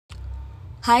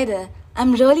Hi there.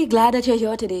 I'm really glad that you're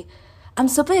here today. I'm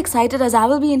super excited as I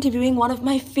will be interviewing one of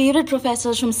my favorite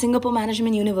professors from Singapore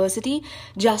Management University,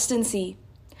 Justin C.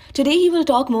 Today he will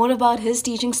talk more about his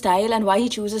teaching style and why he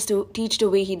chooses to teach the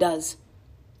way he does.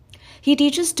 He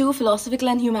teaches two philosophical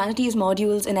and humanities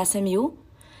modules in SMU,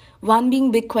 one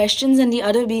being big questions and the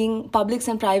other being publics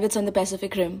and privates on the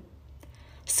Pacific Rim.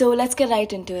 So let's get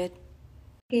right into it.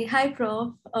 Okay, hi,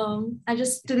 Prof.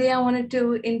 Today I wanted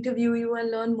to interview you and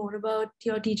learn more about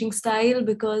your teaching style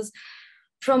because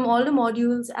from all the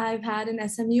modules I've had in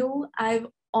SMU, I've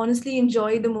honestly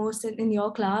enjoyed the most in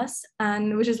your class,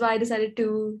 and which is why I decided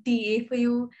to TA for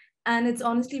you. And it's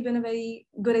honestly been a very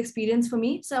good experience for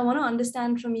me. So I want to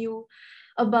understand from you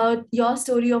about your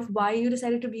story of why you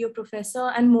decided to be a professor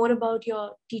and more about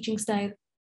your teaching style.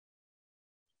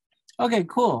 Okay,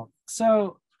 cool.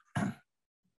 So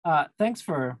thanks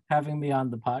for having me on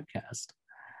the podcast.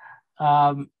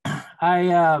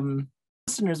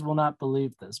 Listeners will not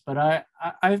believe this, but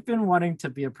I've been wanting to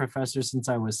be a professor since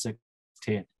I was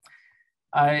 16.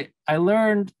 I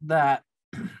learned that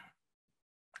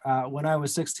when I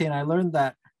was 16, I learned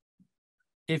that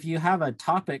if you have a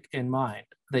topic in mind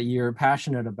that you're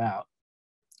passionate about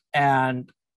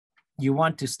and you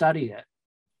want to study it,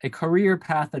 a career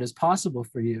path that is possible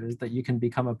for you is that you can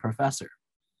become a professor.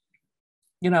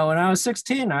 You know, when I was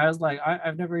 16, I was like,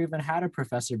 I've never even had a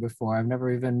professor before. I've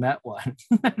never even met one.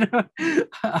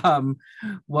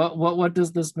 What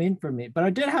does this mean for me? But I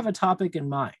did have a topic in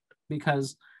mind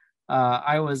because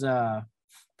I was a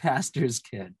pastor's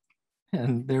kid,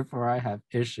 and therefore I have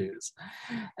issues.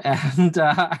 And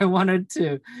I wanted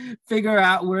to figure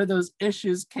out where those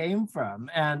issues came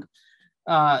from. And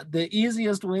the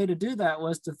easiest way to do that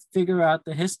was to figure out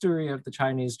the history of the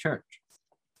Chinese church.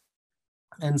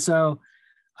 And so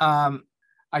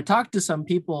I talked to some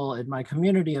people in my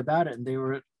community about it, and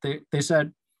they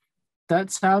said, that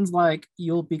sounds like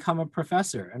you'll become a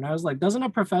professor. And I was like, doesn't a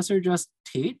professor just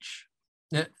teach?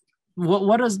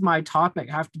 What does my topic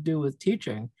have to do with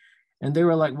teaching? And they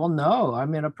were like, well, no, I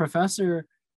mean, a professor,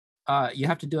 you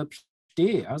have to do a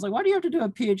PhD. I was like, why do you have to do a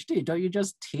PhD? Don't you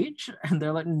just teach? And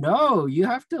they're like, no, you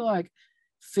have to like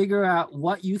figure out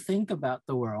what you think about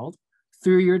the world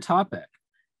through your topic.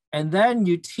 And then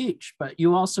you teach, but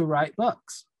you also write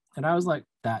books. And I was like,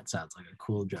 that sounds like a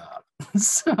cool job.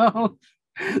 So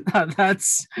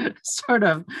that's sort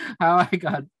of how I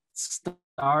got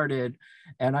started.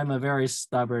 And I'm a very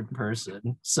stubborn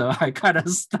person. So I kind of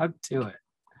stuck to it.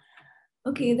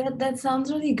 Okay, that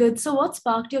sounds really good. So, what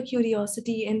sparked your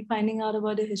curiosity in finding out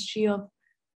about the history of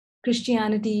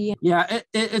Christianity? Yeah,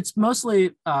 it's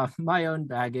mostly my own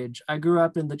baggage. I grew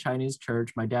up in the Chinese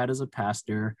church. My dad is a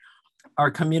pastor.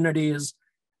 Our communities,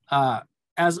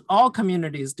 as all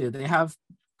communities do, they have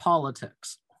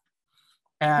politics.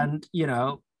 And, you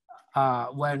know,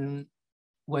 when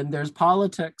there's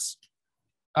politics,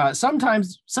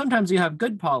 sometimes you have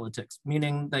good politics,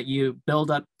 meaning that you build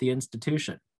up the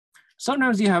institution.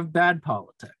 Sometimes you have bad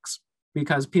politics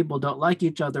because people don't like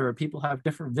each other or people have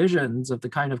different visions of the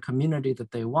kind of community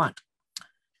that they want.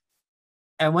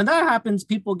 And when that happens,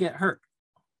 people get hurt.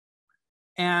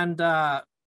 And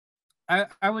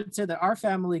I would say that our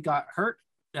family got hurt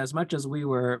as much as we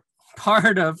were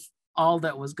part of all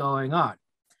that was going on.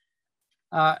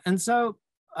 And so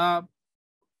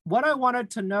what I wanted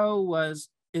to know was,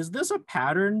 is this a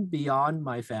pattern beyond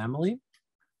my family?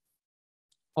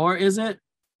 Or is it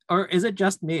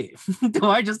just me? Do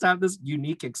I just have this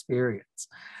unique experience?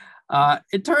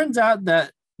 It turns out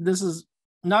that this is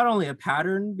not only a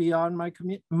pattern beyond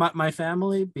my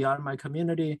family, beyond my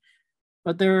community,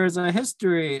 but there is a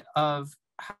history of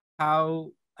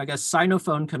how, I guess,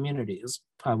 Sinophone communities,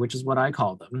 which is what I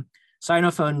call them,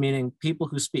 Sinophone meaning people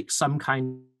who speak some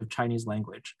kind of Chinese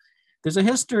language. There's a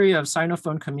history of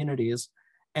Sinophone communities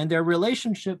and their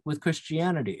relationship with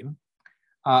Christianity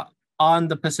on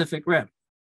the Pacific Rim,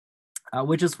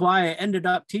 which is why I ended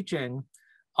up teaching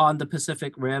on the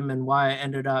Pacific Rim and why I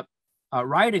ended up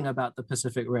writing about the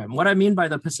Pacific Rim. What I mean by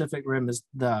the Pacific Rim is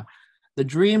the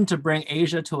dream to bring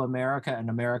Asia to America and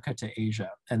America to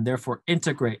Asia, and therefore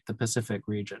integrate the Pacific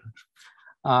region.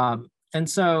 And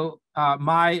so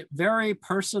my very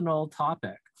personal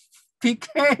topic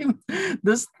became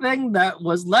this thing that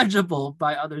was legible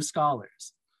by other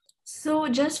scholars. So,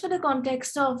 just to give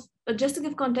context to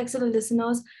the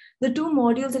listeners, the two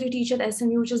modules that you teach at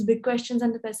SMU, which is Big Questions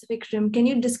and the Pacific Rim, can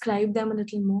you describe them a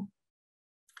little more?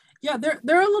 Yeah,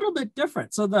 they're a little bit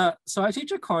different. So I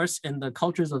teach a course in the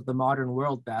Cultures of the Modern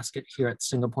World basket here at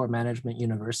Singapore Management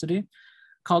University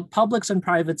called Publics and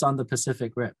Privates on the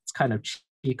Pacific Rim. It's kind of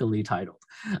cheekily titled.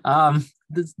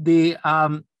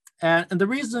 And the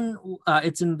reason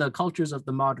it's in the cultures of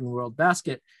the modern world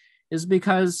basket is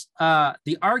because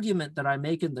the argument that I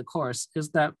make in the course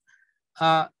is that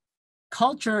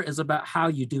culture is about how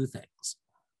you do things.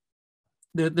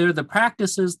 They're the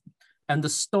practices and the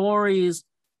stories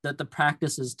that the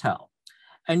practices tell.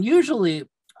 And usually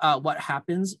what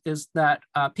happens is that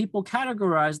people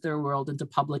categorize their world into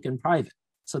public and private.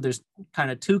 So there's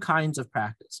kind of two kinds of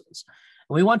practices.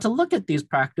 And we want to look at these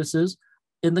practices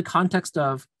in the context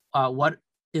of what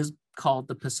is called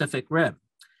the Pacific Rim,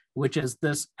 which is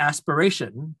this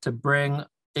aspiration to bring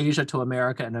Asia to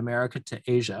America and America to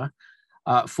Asia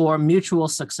for mutual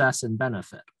success and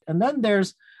benefit. And then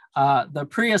there's the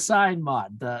pre-assigned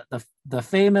mod, the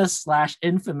famous /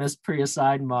 infamous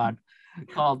pre-assigned mod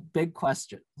called Big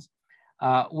Questions,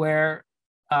 where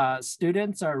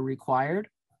students are required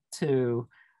to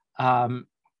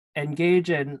engage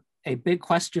in a big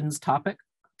questions topic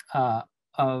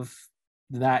of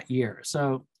that year.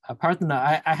 So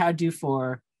Parthana, I had you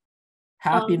for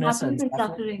happiness and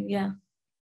suffering, yeah.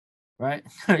 Right?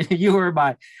 you were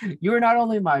not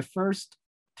only my first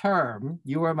term,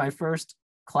 you were my first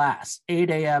class, 8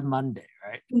 a.m. Monday,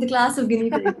 right? In the class of guinea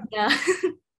pigs, yeah.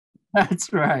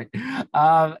 That's right.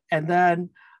 And then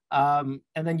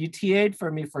you TA'd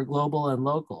for me for global and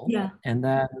local. Yeah. And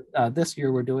then this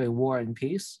year we're doing war and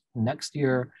peace. Next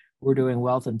year we're doing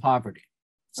wealth and poverty.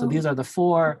 So these are the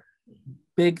 4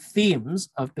 big themes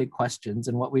of Big Questions.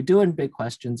 And what we do in Big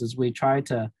Questions is we try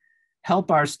to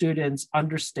help our students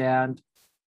understand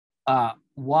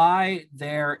why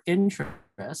their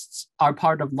interests are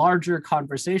part of larger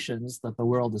conversations that the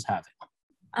world is having.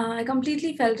 I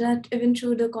completely felt that even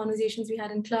through the conversations we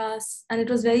had in class, and it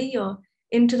was very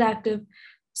interactive.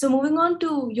 So moving on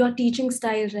to your teaching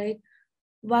style, right?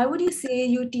 Why would you say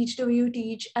you teach the way you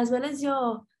teach, as well as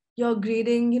your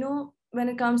grading, when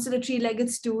it comes to the 3-legged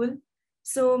stool?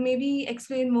 So maybe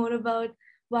explain more about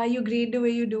why you grade the way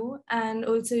you do and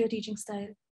also your teaching style.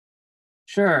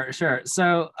 Sure.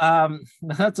 So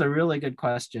that's a really good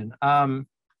question.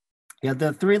 Yeah,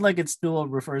 the 3-legged stool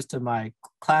refers to my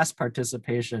class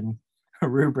participation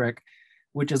rubric,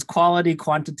 which is quality,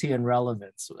 quantity, and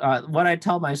relevance. What I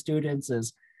tell my students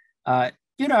is,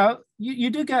 you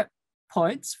do get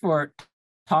points for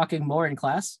talking more in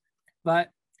class, but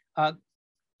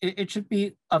it should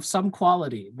be of some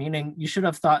quality, meaning you should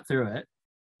have thought through it,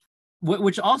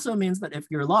 which also means that if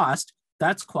you're lost,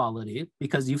 that's quality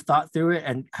because you've thought through it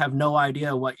and have no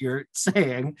idea what you're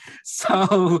saying.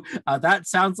 So that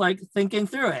sounds like thinking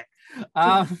through it.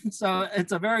 So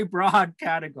it's a very broad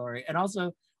category. And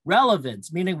also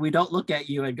relevance, meaning we don't look at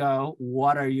you and go,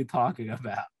 what are you talking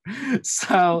about?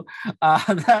 So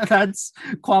that's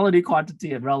quality,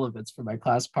 quantity, and relevance for my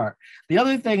class part. The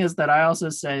other thing is that I also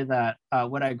say that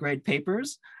when I grade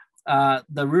papers,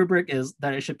 the rubric is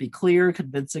that it should be clear,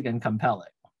 convincing, and compelling.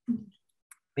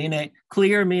 Meaning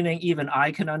clear, meaning even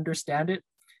I can understand it,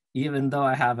 even though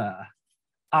I have a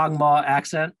Angmo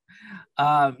accent.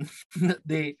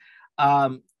 The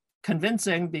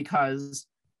convincing because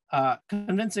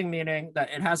convincing meaning that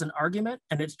it has an argument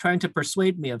and it's trying to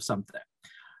persuade me of something.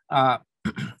 But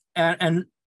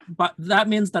that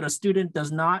means that a student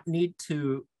does not need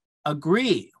to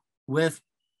agree with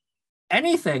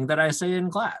anything that I say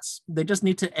in class. They just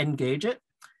need to engage it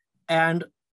and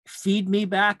feed me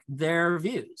back their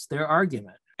views, their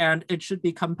argument. And it should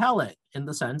be compelling in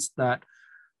the sense that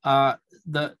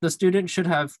the student should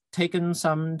have taken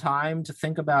some time to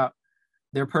think about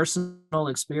their personal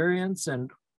experience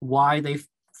and why they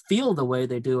feel the way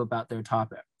they do about their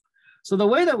topic. So the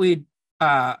way that we,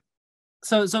 so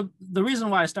the reason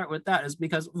why I start with that is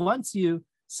because once you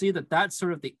see that that's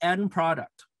sort of the end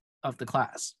product of the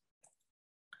class,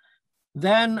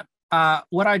 then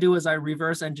what I do is I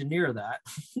reverse engineer that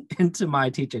into my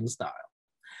teaching style.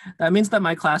 That means that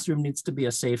my classroom needs to be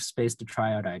a safe space to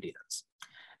try out ideas.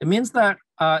 It means that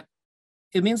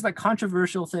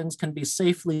controversial things can be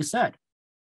safely said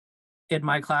in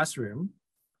my classroom,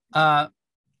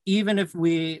 even if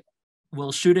we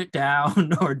will shoot it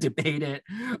down or debate it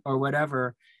or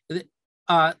whatever. The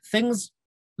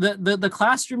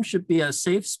classroom should be a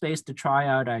safe space to try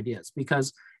out ideas,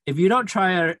 because if you don't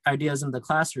try out ideas in the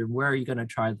classroom, where are you going to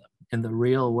try them? In the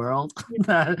real world?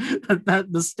 that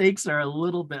the stakes are a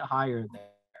little bit higher there.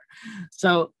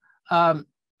 So, and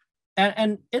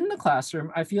in the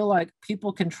classroom, I feel like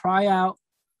people can try out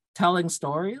telling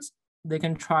stories. They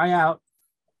can try out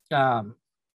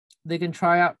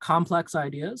complex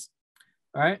ideas,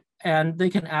 right? And they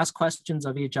can ask questions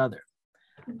of each other.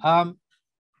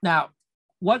 Now,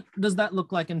 what does that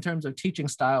look like in terms of teaching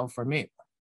style for me?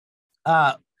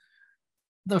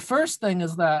 The first thing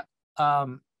is that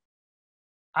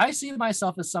I see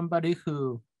myself as somebody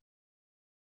who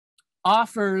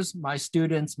offers my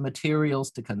students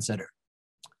materials to consider.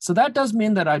 So that does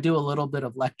mean that I do a little bit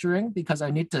of lecturing because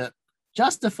I need to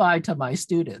justify to my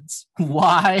students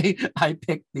why I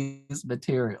picked these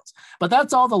materials. But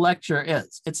that's all the lecture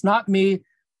is. It's not me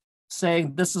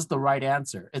saying this is the right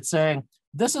answer. It's saying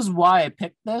this is why I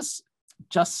picked this,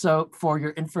 just so for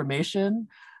your information,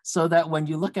 so that when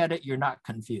you look at it, you're not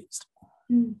confused.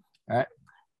 Mm. Right.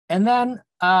 And then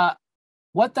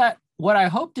what I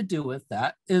hope to do with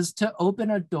that is to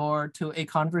open a door to a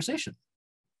conversation.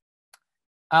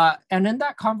 And in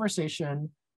that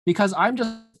conversation, because I'm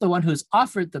just the one who's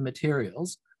offered the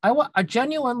materials, I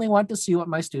genuinely want to see what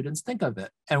my students think of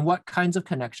it and what kinds of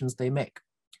connections they make.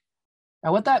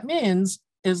 Now, what that means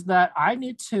is that I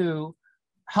need to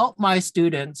help my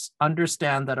students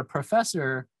understand that a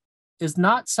professor is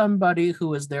not somebody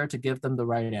who is there to give them the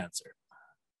right answer,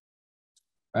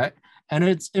 right? And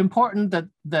it's important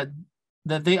that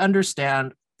they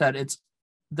understand that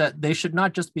they should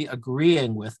not just be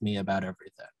agreeing with me about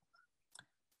everything.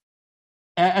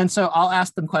 And so I'll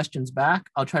ask them questions back.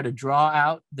 I'll try to draw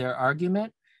out their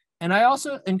argument. And I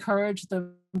also encourage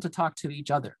them to talk to each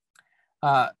other.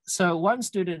 So one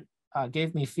student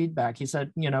gave me feedback. He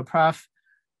said, Prof,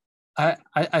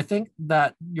 I think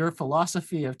that your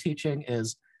philosophy of teaching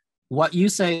is what you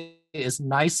say is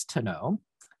nice to know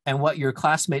and what your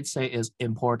classmates say is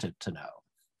important to know,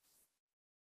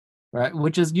 right?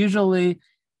 Which is usually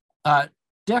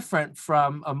different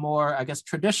from a more, I guess,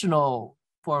 traditional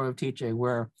form of teaching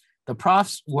where the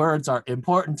prof's words are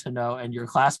important to know and your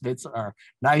classmates are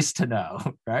nice to know,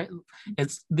 right?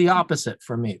 It's the opposite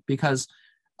for me because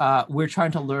we're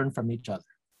trying to learn from each other.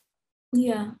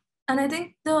 Yeah. And I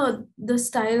think the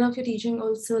style of your teaching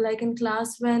also, like in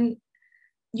class, when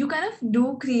you kind of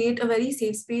do create a very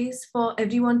safe space for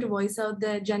everyone to voice out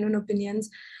their genuine opinions.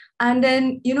 And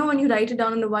then, when you write it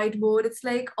down on the whiteboard, it's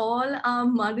like all our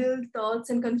muddled thoughts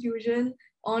and confusion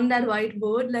on that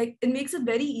whiteboard. Like it makes it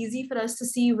very easy for us to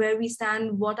see where we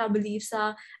stand, what our beliefs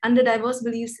are, and the diverse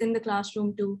beliefs in the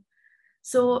classroom too.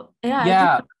 So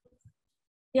yeah.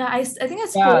 I think I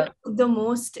spoke the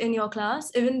most in your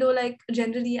class, even though like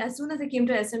generally as soon as I came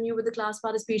to SMU with the class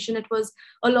participation, it was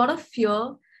a lot of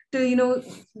fear to,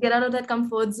 get out of that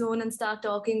comfort zone and start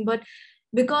talking. But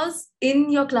because in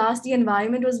your class, the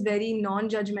environment was very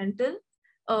non-judgmental,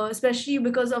 especially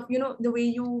because of, the way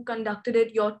you conducted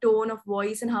it, your tone of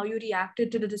voice and how you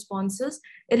reacted to the responses,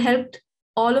 it helped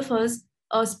all of us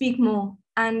speak more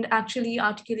and actually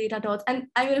articulate our thoughts. And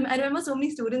I remember so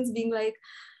many students being like,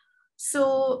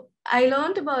 so I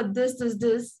learned about this,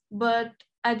 but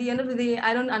at the end of the day,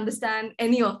 I don't understand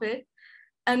any of it.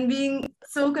 And being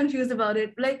so confused about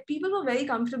it, like people were very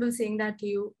comfortable saying that to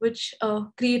you, which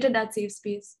created that safe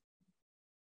space.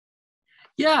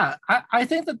 Yeah, I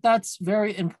think that that's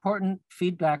very important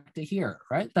feedback to hear,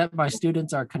 right? That my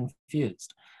students are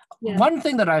confused. Yeah. One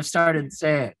thing that I've started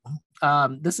saying,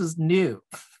 this is new,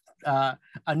 a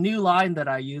new line that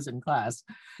I use in class,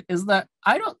 is that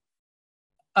I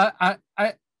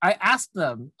ask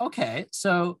them, okay,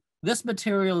 so this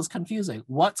material is confusing.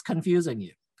 What's confusing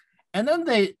you? And then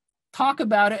they talk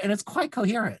about it and it's quite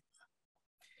coherent.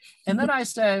 And then I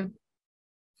say,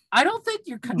 I don't think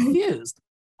you're confused.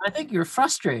 I think you're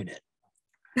frustrated.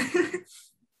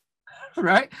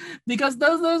 Right? Because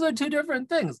those are two different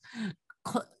things.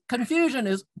 Confusion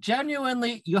is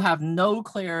genuinely, you have no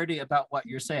clarity about what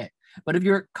you're saying. But if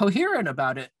you're coherent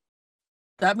about it,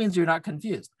 that means you're not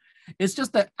confused. It's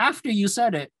just that after you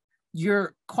said it,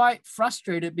 you're quite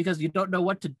frustrated because you don't know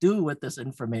what to do with this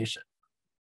information.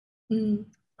 Mm.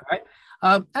 Right?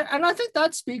 And I think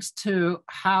that speaks to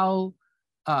how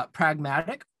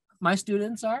pragmatic my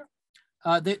students are.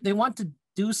 They want to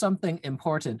do something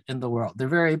important in the world. They're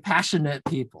very passionate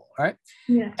people, right?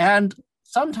 Yeah. And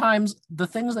sometimes the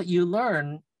things that you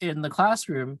learn in the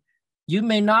classroom, you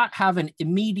may not have an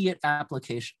immediate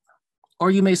application.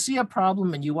 Or you may see a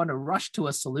problem and you want to rush to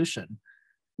a solution,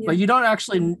 but you don't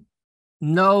actually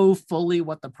know fully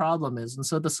what the problem is. And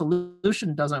so the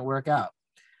solution doesn't work out.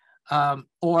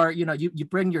 Or, you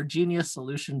bring your genius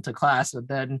solution to class and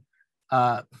then,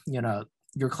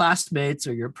 your classmates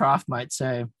or your prof might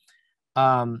say,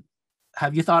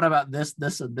 have you thought about this,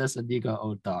 and this? And you go,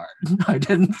 oh, darn, I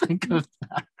didn't think of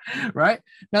that, right?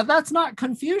 Now, that's not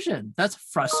confusion, that's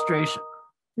frustration,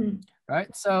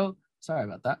 right? So, sorry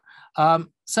about that.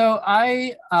 So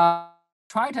I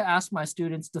try to ask my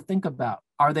students to think about,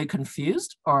 are they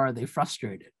confused or are they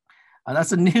frustrated?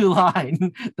 That's a new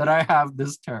line that I have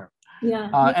this term. Yeah.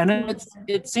 And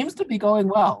it seems to be going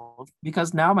well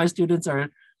because now my students are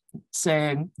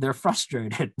saying they're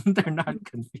frustrated. They're not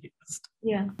confused.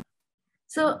 Yeah.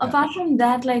 So apart from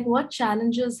that, like what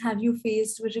challenges have you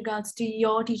faced with regards to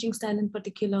your teaching style in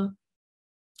particular?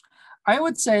 I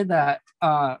would say that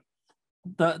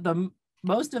the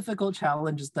most difficult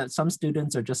challenge is that some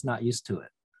students are just not used to it,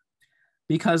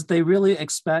 because they really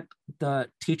expect the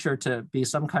teacher to be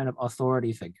some kind of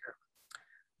authority figure.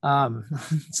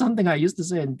 Something I used to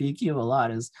say in BQ a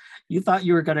lot is, you thought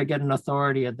you were going to get an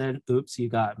authority and then oops, you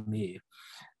got me.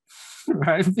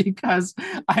 Right? Because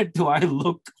I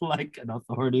look like an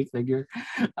authority figure.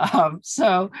 I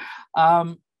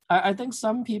think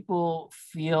some people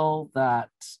feel that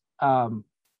the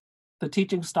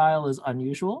teaching style is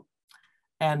unusual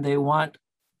and they want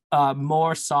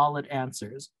more solid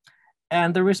answers.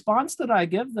 And the response that I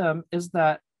give them is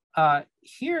that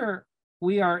here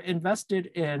we are invested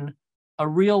in a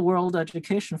real world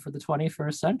education for the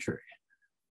 21st century.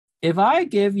 If I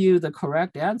give you the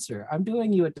correct answer, I'm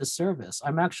doing you a disservice.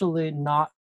 I'm actually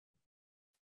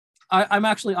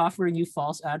offering you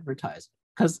false advertising,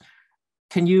 because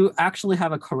can you actually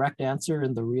have a correct answer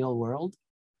in the real world?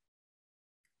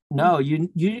 No,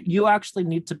 you actually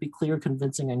need to be clear,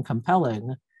 convincing, and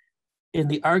compelling in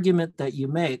the argument that you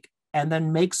make, and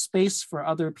then make space for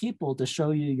other people to show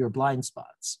you your blind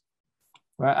spots.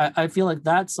 Right? I feel like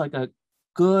that's like a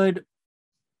good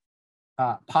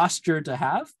posture to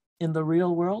have in the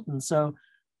real world. And so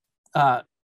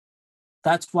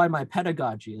that's why my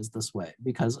pedagogy is this way,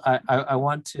 because I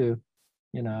want to,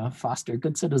 foster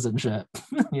good citizenship,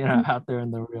 out there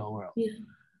in the real world. Yeah.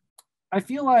 I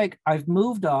feel like I've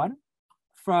moved on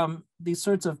from these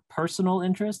sorts of personal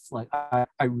interests. Like I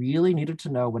really needed to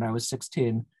know when I was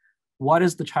 16, what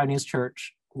is the Chinese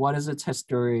church? What is its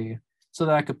history? So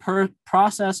that I could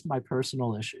process my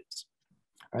personal issues.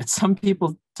 Right? Some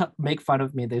people make fun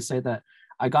of me. They say that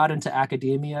I got into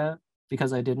academia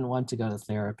because I didn't want to go to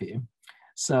therapy.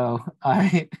 So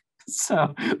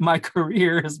my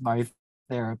career is my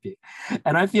therapy.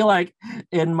 And I feel like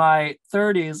in my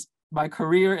 30s, my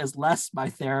career is less my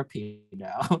therapy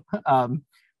now.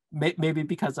 Maybe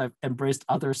because I've embraced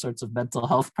other sorts of mental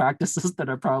health practices that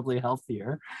are probably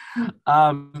healthier.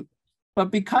 But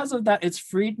because of that, it's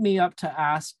freed me up to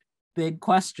ask big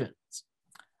questions.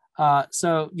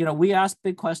 We ask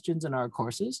big questions in our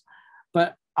courses,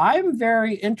 but I'm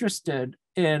very interested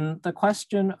in the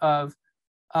question of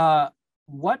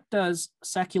what does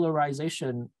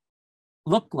secularization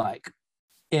look like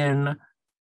in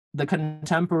the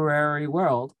contemporary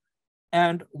world?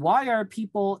 And why are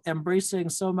people embracing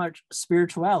so much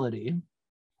spirituality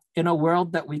in a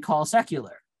world that we call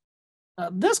secular?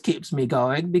 This keeps me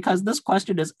going because this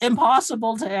question is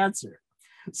impossible to answer.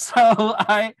 So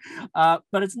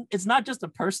but it's not just a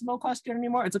personal question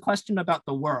anymore. It's a question about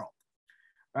the world,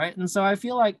 right? And so I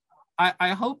feel like I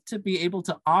hope to be able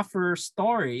to offer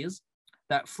stories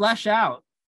that flesh out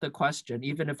the question,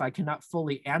 even if I cannot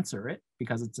fully answer it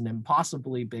because it's an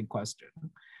impossibly big question.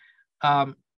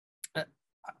 I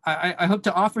hope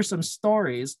to offer some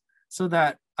stories so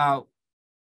that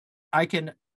I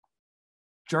can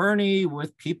journey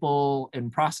with people in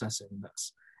processing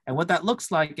this. And what that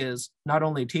looks like is not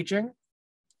only teaching,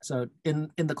 so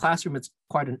in the classroom, it's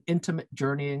quite an intimate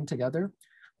journeying together,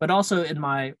 but also in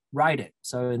my writing.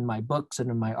 So in my books and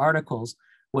in my articles,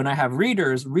 when I have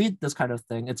readers read this kind of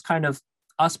thing, it's kind of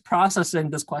us processing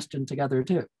this question together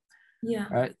too. Yeah.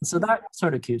 Right. So that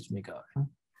sort of keeps me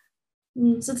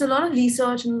going. So it's a lot of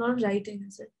research and a lot of writing,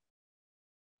 is it?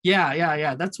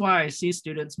 Yeah. That's why I see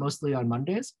students mostly on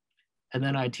Mondays, and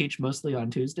then I teach mostly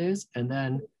on Tuesdays, and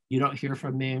then you don't hear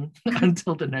from me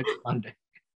until the next Monday.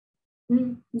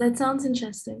 That sounds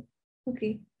interesting.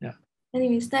 Okay. Yeah.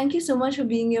 Anyways, thank you so much for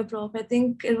being here, Prof. I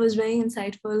think it was very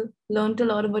insightful. Learned a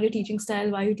lot about your teaching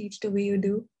style, why you teach the way you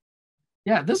do.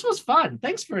 Yeah, this was fun.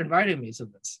 Thanks for inviting me to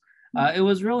this. It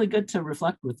was really good to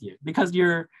reflect with you because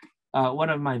you're one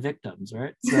of my victims,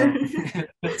 right? So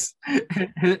it's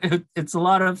a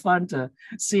lot of fun to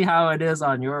see how it is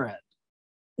on your end.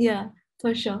 Yeah,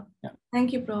 for sure. Yeah.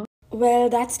 Thank you, Prof. Well,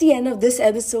 that's the end of this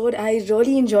episode. I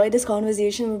really enjoyed this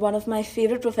conversation with one of my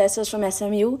favorite professors from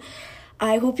SMU.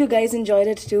 I hope you guys enjoyed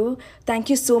it too. Thank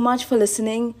you so much for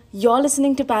listening. You're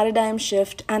listening to Paradigm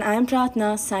Shift, and I'm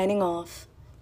Pratna signing off.